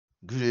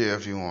Good day,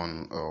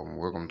 everyone.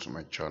 Welcome to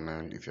my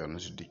channel. If you are new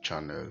to the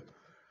channel,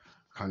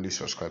 kindly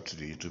subscribe to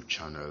the YouTube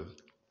channel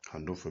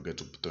and don't forget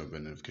to put on the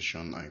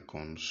notification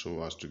icon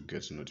so as to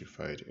get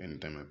notified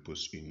anytime I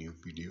post a new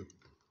video.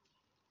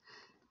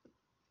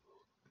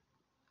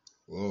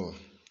 Oh,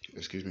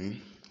 excuse me.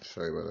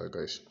 Sorry about that,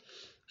 guys.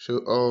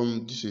 So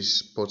this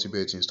is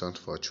sportybet instant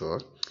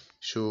virtual.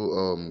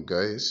 So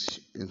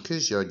guys, in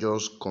case you are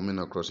just coming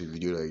across a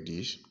video like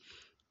this,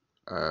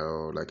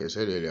 like I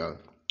said earlier,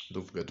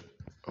 don't forget to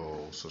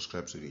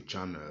subscribe to the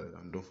channel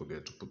and don't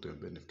forget to put the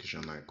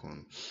notification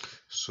icon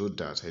so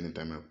that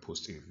anytime I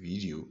post a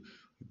video, you'll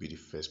be the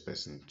first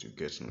person to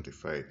get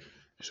notified.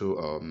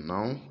 So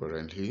now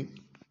currently,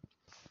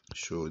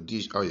 so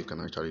this is how you can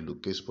actually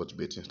locate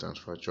sportybet instance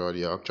virtual.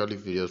 There are actually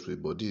various ways,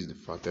 but this is the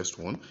fastest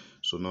one.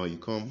 So now you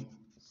come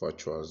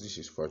virtuals. This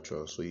is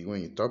virtual. So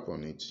when you tap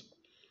on it,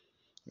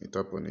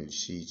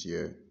 see it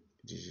here.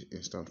 This is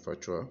instant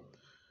virtual.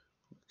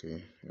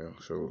 Okay, yeah.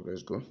 So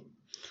let's go.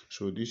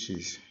 So this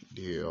is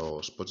the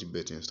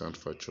sportybet instant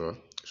virtual.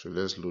 So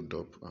let's load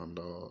up and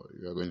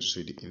you are going to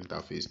see the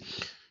interface.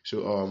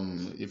 So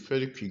a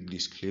very quick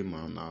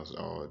disclaimer as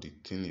the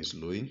thing is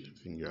loading.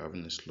 I think you're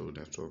having a slow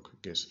network, I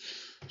guess.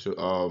 So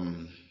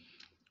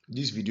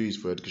this video is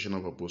for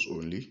educational purpose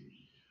only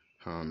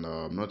and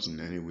not in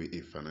any way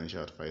a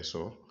financial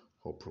advisor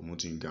or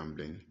promoting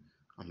gambling.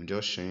 I'm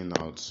just sharing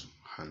out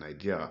an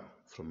idea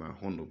from my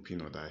own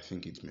opinion that I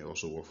think it may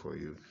also work for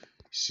you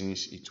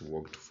since it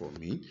worked for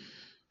me.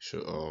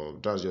 So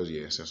that's just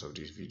the essence of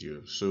this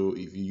video. So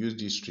if you use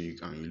this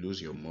trick and you lose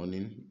your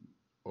money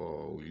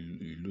or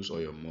you lose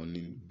all your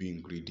money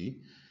being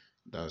greedy,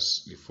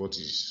 that's the fault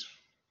is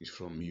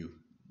from you.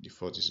 The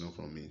fault is not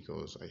from me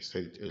because I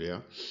said it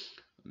earlier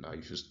that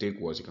you should take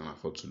what you can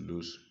afford to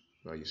lose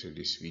while you see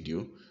this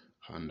video,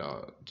 and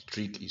the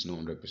trick is not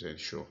 100%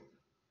 sure.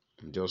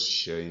 I'm just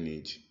sharing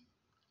it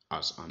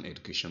as an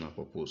educational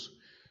purpose.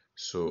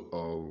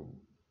 So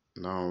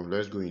now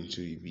let's go into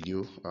the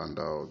video and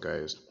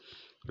guys,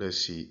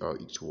 let's see how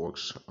it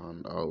works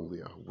and how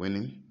we are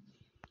winning.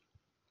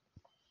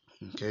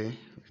 Okay,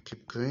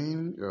 keep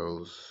going.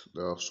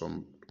 There are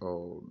some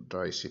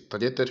there is a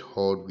targeted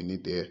hold we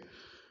need there.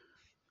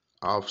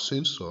 I've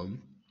seen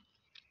some,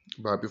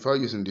 but before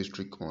using this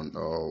trick on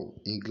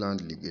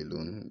England league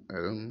alone, I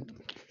don't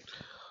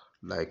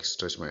like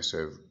stress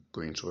myself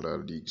going to other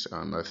leagues,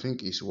 and I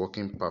think it's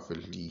working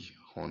perfectly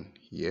on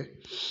here.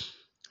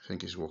 I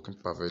think it's working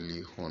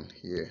perfectly on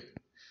here.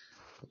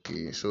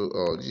 Okay, so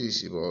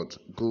this is about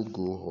go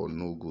or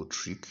no go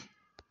trick.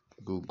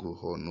 Go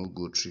or no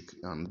go trick,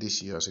 and this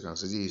here, as you can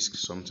see, this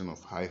is something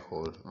of high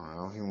hold.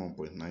 I have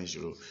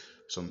 1.90.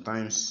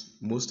 Sometimes,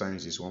 most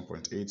times it's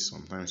 1.8,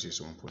 sometimes it's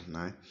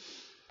 1.9.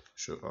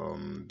 So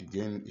the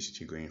game is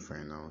still going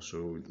fine now.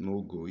 So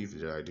no go if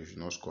they should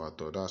not score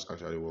at all. That's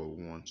actually what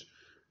we want.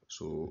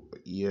 So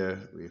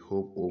here we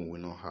hope home will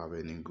not have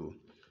any goal.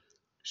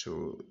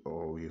 So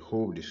we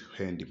hope this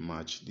end the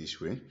match this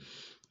way.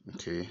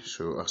 Okay,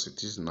 so as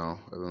it is now,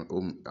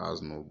 home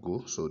has no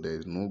goal, so there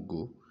is no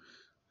goal.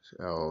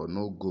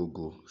 No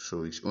go.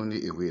 So it's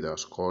only a way that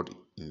scored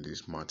in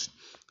this match.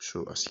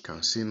 So as you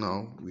can see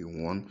now, we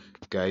won.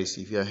 Guys,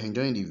 if you are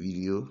enjoying the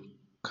video,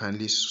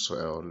 kindly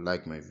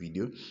like my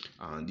video,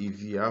 and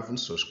if you haven't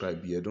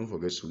subscribed yet, don't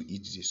forget to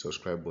hit the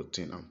subscribe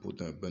button and put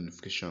the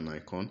notification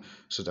icon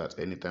so that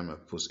anytime I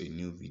post a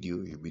new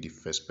video, you'll be the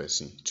first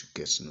person to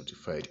get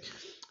notified.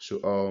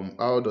 So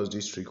how does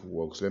this trick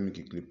work? So let me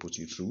quickly put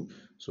you through.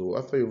 So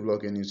after you've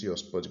logged into your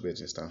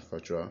sportybet instant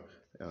virtual,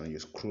 and you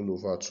scroll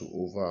over to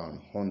over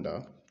and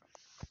under.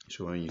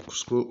 So when you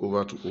scroll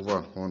over to over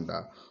and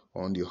under,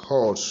 on the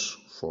odds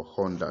for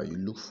Honda, you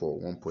look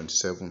for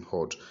 1.7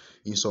 odds.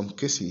 In some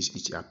cases,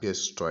 it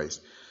appears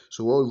twice.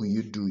 So what will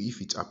you do if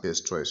it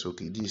appears twice?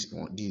 Okay, this is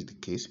the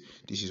case.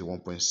 This is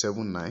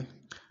 1.79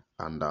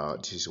 and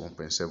this is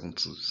 1.72.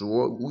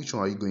 So which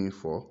one are you going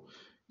for?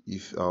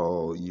 If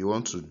you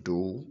want to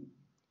do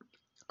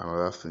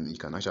another thing, you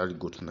can actually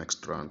go to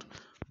next round.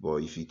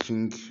 But if you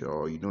think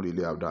you don't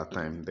really have that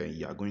time, then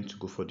you are going to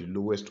go for the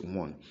lowest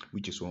one,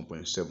 which is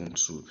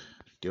 1.72.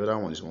 The other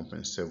one is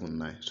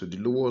 1.79. So the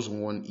lowest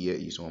one here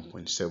is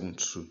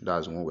 1.72.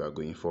 That's the one we are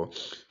going for.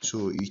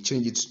 So you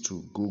change it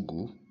to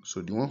go.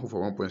 So the one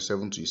for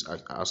 1.72 is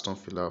Aston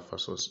Villa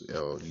versus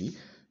Lee.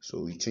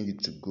 So we change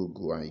it to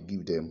go and you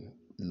give them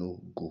no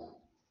go.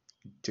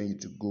 Change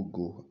it to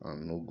go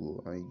and no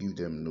go, and you give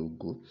them no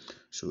go.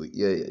 So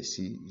here you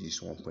see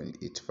this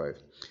 1.85.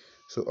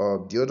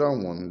 So the other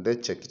one,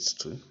 let's check it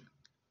too,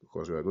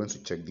 because we are going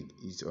to check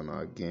it on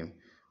our game,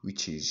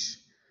 which is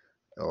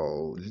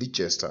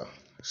Leicester.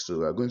 So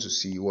we are going to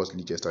see what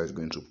Leicester is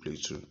going to play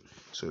to.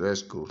 So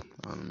let's go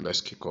and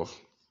let's kick off.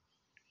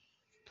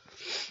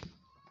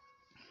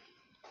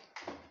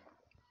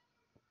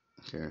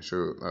 Okay,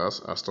 so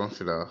as Aston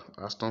Villa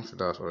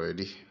has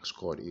already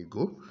scored a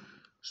goal.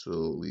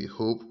 So we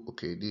hope,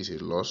 okay, this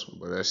is a loss,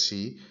 but let's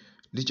see.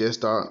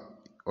 Leicester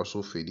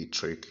also failed the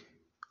trick.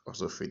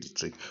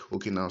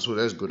 Okay, now so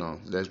let's go now.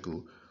 Let's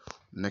go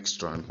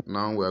next round.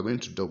 Now we are going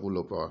to double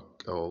up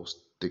our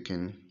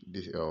staking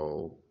this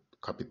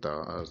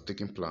capital as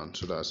taking plan,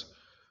 so that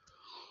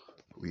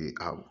we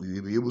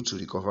will be able to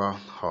recover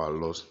our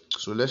loss.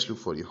 So let's look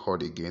for the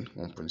odd again,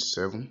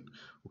 1.7.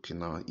 Okay,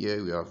 now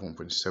here we have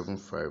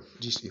 1.75.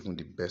 This is even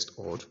the best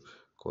odd,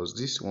 because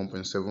this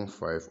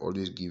 1.75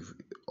 always give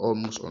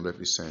almost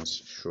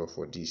 100% sure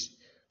for this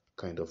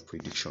kind of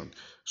prediction.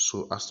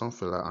 So Aston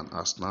Villa and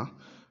Arsenal,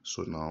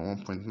 so now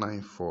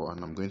 1.94,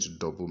 and I'm going to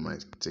double my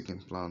taking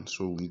plan.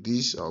 So with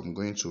this, I'm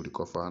going to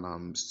recover and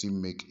I'm still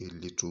make a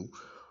little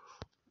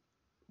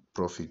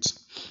profit.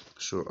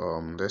 So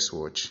let's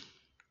watch.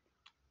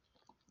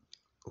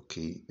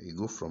 Okay, we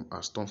go from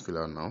Aston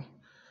Villa now.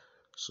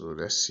 So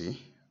let's see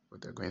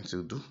what they're going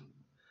to do.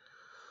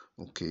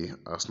 Okay,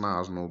 Arsenal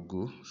has no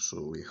goal,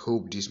 so we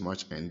hope this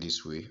match ends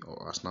this way,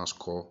 or Arsenal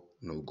score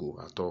no goal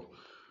at all.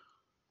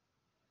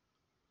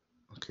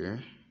 Okay,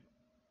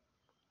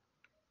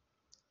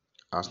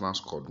 Arsenal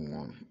scored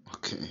one.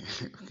 Okay,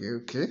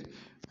 okay.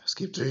 Let's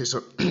keep to it.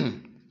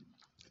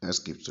 Let's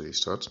keep to it.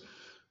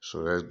 So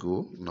let's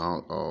go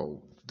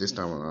now. This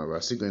time around,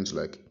 we're still going to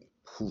like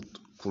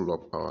pull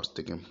up our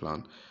staking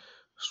plan.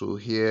 So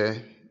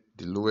here,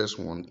 the lowest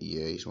one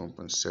here is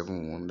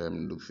 1.71. Let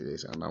me look for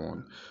this another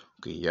one.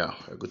 Okay, yeah,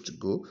 we're good to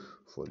go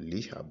for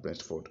Lee at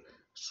Brentford.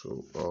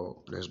 So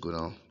let's go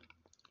down.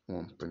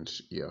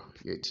 Yeah,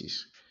 here it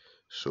is.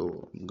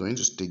 So I'm going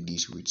to stake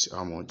this with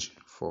how much?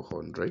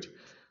 400.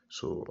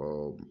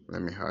 So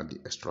let me add the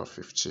extra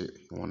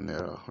 51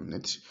 naira on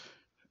it,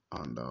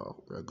 and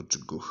we're good to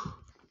go.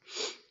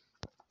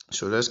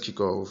 So let's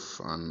kick off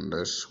and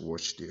let's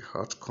watch the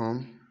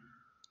outcome.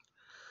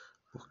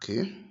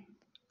 Okay.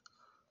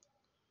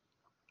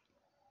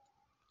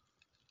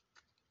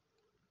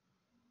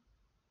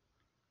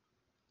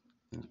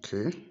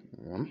 Okay,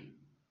 one.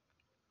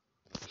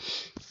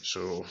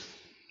 So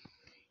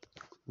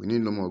we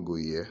need no more go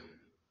here.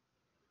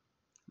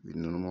 We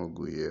need no more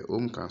go here.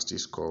 Home can still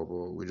score,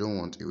 but we don't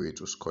want away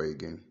to score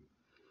again.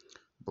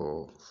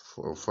 But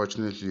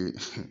unfortunately,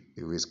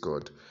 away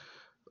scored.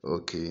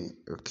 Okay.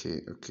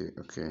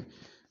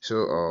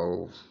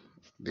 So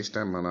this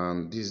time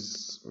around,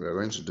 this we are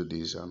going to do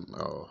this, and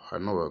I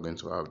know we're going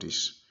to have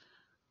this.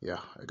 Yeah,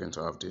 we're going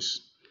to have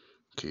this.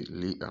 Okay,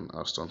 Lee and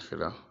Aston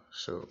Villa.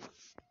 So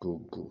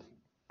go.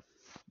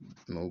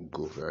 No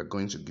go. We are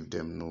going to give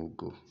them no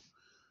go.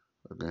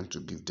 We're going to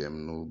give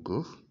them no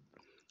go.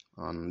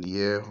 And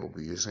here we'll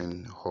be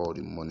using all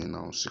the money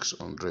now,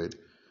 600.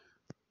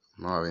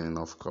 Not having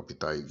enough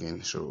capital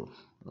again, so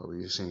I'll be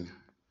using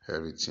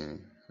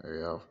everything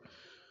I have.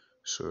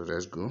 So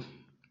let's go.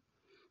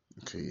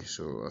 Okay,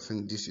 so I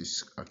think this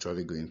is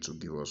actually going to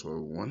give us what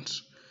we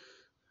want.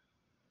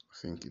 I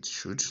think it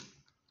should.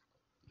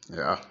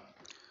 Yeah,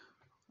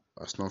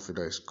 Aston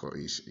Villa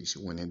is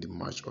winning the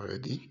match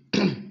already.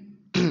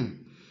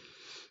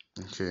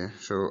 Okay,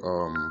 so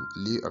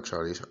Lee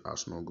actually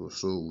has no goal,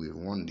 so we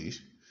won this.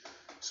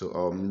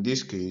 So in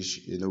this case,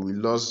 we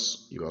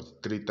lost about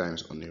 3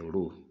 times on a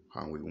row,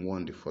 and we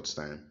won the 4th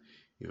time.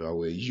 If I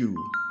were you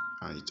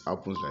and it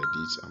happens like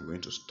this, I'm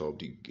going to stop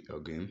the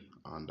game,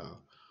 and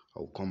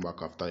I'll come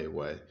back after a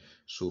while.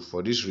 So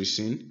for this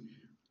reason,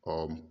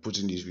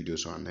 putting this video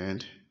to an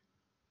end,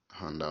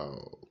 and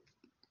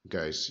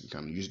guys, you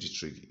can use the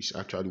trick. It's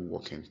actually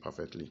working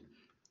perfectly.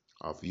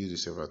 I've used it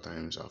several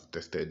times. I've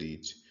tested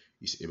it.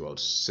 It's about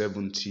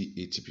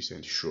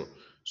 70-80% sure.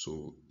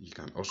 So you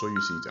can also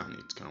use it and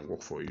it can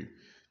work for you.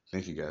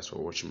 Thank you guys for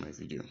watching my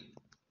video.